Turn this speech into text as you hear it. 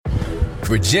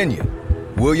Virginia,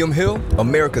 William Hill,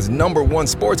 America's #1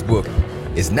 sports book,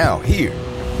 is now here.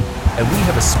 And we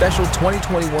have a special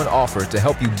 2021 offer to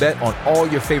help you bet on all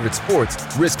your favorite sports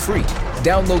risk-free.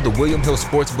 Download the William Hill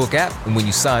Sportsbook app, and when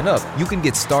you sign up, you can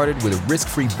get started with a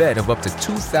risk-free bet of up to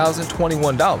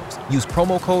 $2,021. Use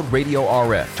promo code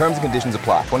RADIORF. Terms and conditions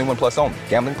apply. 21 plus only.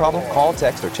 Gambling problem? Call,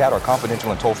 text, or chat our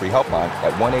confidential and toll-free helpline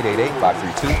at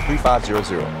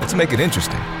 1-888-532-3500. Let's make it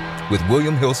interesting with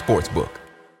William Hill Sportsbook.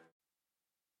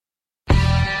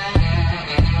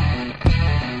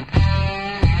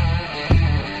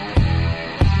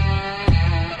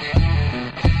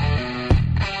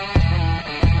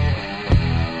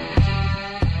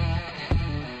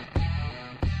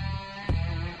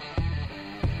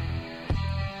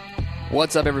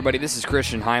 What's up, everybody? This is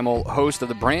Christian Heimel, host of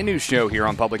the brand new show here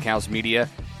on Public House Media,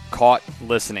 Caught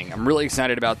Listening. I'm really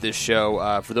excited about this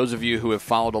show. For those of you who have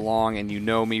followed along and you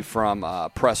know me from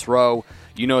Press Row,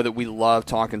 you know that we love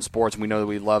talking sports, and we know that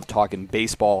we love talking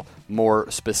baseball.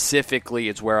 More specifically,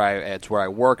 it's where I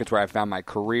work, it's where I found my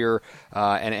career,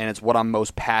 and it's what I'm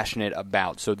most passionate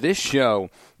about. So this show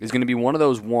is going to be one of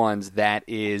those ones that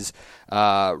is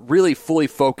really fully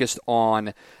focused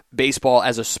on baseball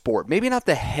as a sport. Maybe not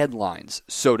the headlines,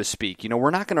 so to speak. You know, we're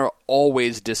not going to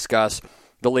always discuss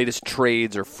the latest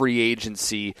trades or free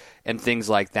agency and things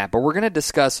like that, but we're going to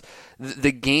discuss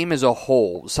the game as a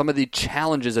whole, some of the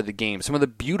challenges of the game, some of the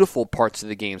beautiful parts of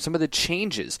the game, some of the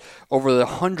changes over the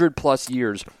 100-plus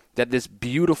years that this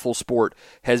beautiful sport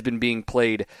has been being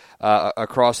played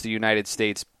across the United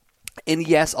States. And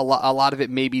yes, a lot of it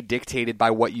may be dictated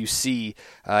by what you see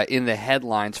in the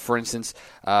headlines. For instance,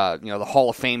 the Hall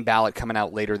of Fame ballot coming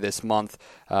out later this month,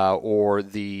 or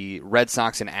the Red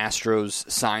Sox and Astros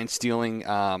sign stealing,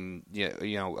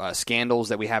 scandals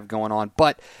that we have going on.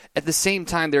 But at the same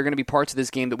time, there are going to be parts of this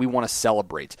game that we want to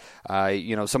celebrate.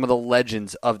 Some of the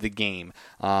legends of the game,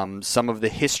 some of the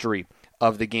history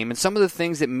of the game, and some of the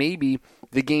things that maybe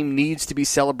the game needs to be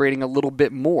celebrating a little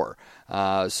bit more.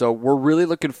 So we're really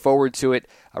looking forward to it,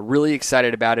 really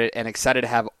excited about it, and excited to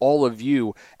have all of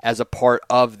you as a part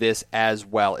of this as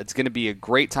well. It's going to be a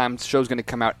great time. The show's going to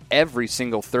come out every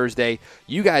single Thursday.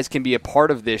 You guys can be a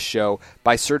part of this show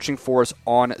by searching for us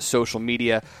on social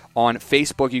media. On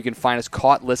Facebook, you can find us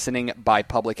Caught Listening by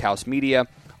Public House Media.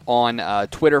 On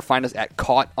Twitter, find us at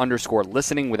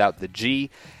Caught_listening without the G.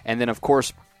 And then, of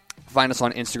course, find us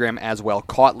on Instagram as well,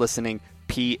 Caught Listening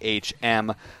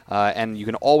PHM, and you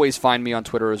can always find me on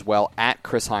Twitter as well, at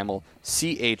Chris Heimel,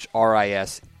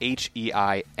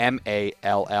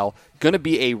 ChrisHeimall. Going to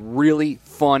be a really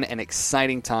fun and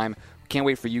exciting time. Can't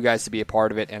wait for you guys to be a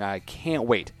part of it, and I can't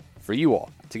wait for you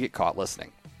all to get caught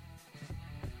listening.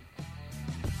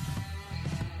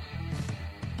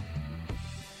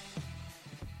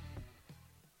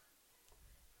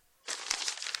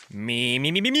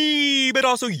 Me, but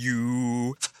also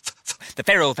you. The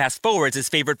Pharaoh fast forwards his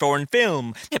favorite foreign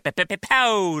film,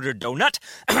 Powder Donut.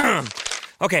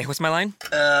 Okay, what's my line?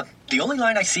 The only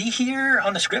line I see here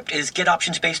on the script is get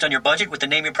options based on your budget with the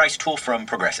Name Your Price tool from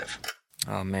Progressive.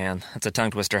 Oh man, that's a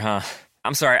tongue twister, huh?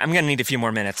 I'm sorry, I'm gonna need a few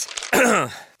more minutes.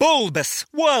 Bulbous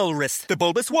Walrus, the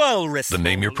Bulbous Walrus. The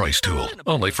Name Your Price tool,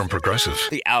 only from Progressive.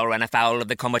 The owl ran afoul of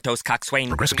the comatose coxswain.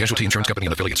 Progressive Casualty Insurance Company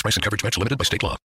and affiliates. Price and coverage match limited by state law.